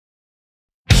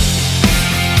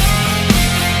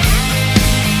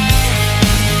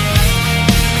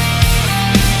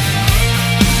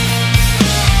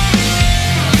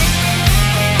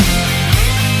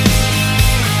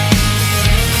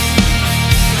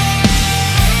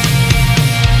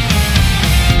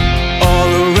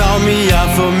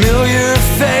familiar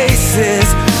faces,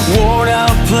 worn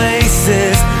out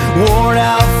places, worn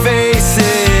out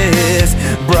faces,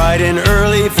 bright and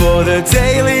early for the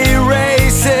daily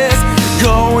races,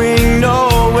 going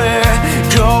nowhere,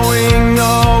 going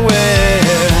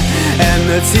nowhere. And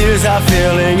the tears are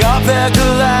filling up their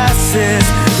glasses,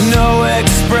 no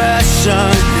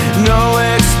expression, no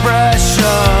expression.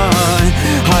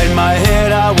 Hide my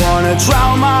head, I wanna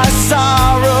drown my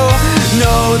sorrow.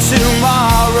 No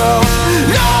tomorrow,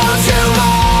 no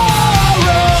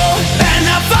tomorrow. And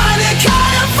I find it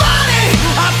kind of funny,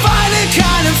 I find it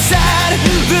kind of sad.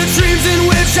 The dreams in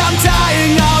which I'm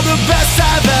dying are the best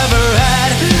I've ever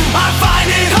had. I find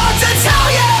it hard to tell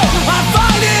you, I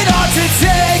find it hard to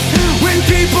take. When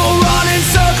people run in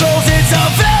circles, it's a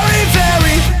very,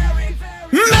 very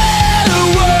mad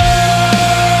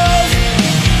world.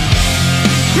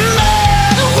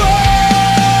 Mad world.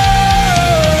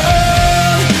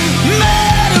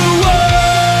 Mad world.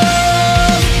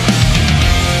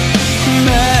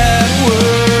 Mad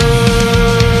world.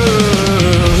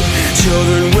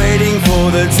 Children waiting for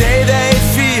the day they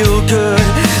feel good.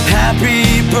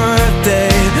 Happy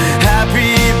birthday,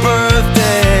 happy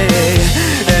birthday.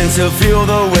 And to feel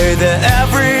the way that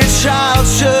every child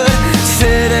should.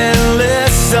 Sit and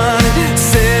listen,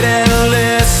 sit and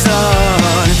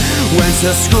listen. Went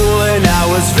to school and I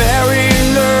was very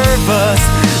nervous.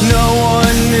 No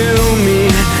one knew me,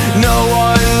 no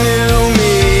one knew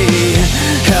me.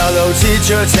 Hello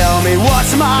teacher, tell me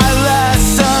what's my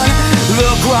lesson.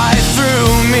 Look right through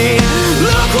me,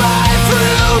 look right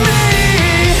through me.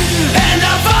 And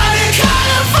I find it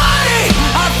kind of funny,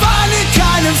 I find it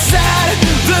kind of sad.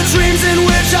 The dreams in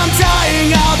which I'm dying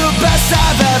are the best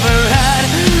I've ever had.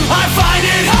 I find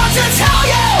it hard to tell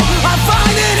you, I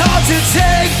find it hard to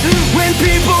take. When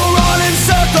people run in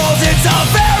circles, it's a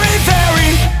very,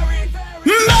 very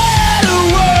mad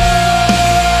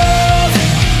world.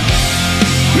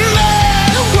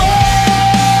 Mad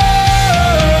world.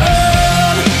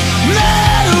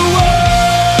 Mad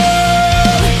world.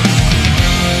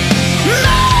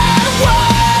 Mad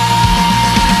world.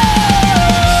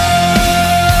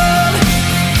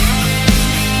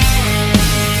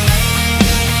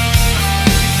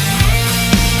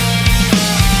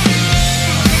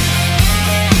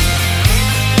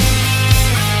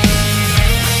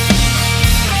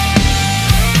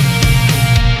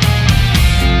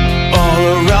 All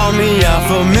around me are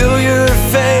familiar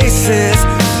faces,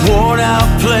 worn out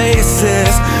places,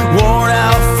 worn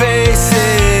out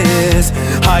faces.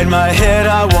 Hide my head,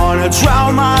 I wanna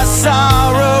drown my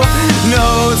sorrow.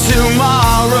 No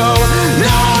tomorrow,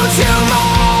 no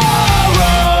tomorrow.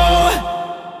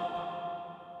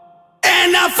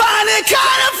 And I find it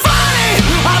kind of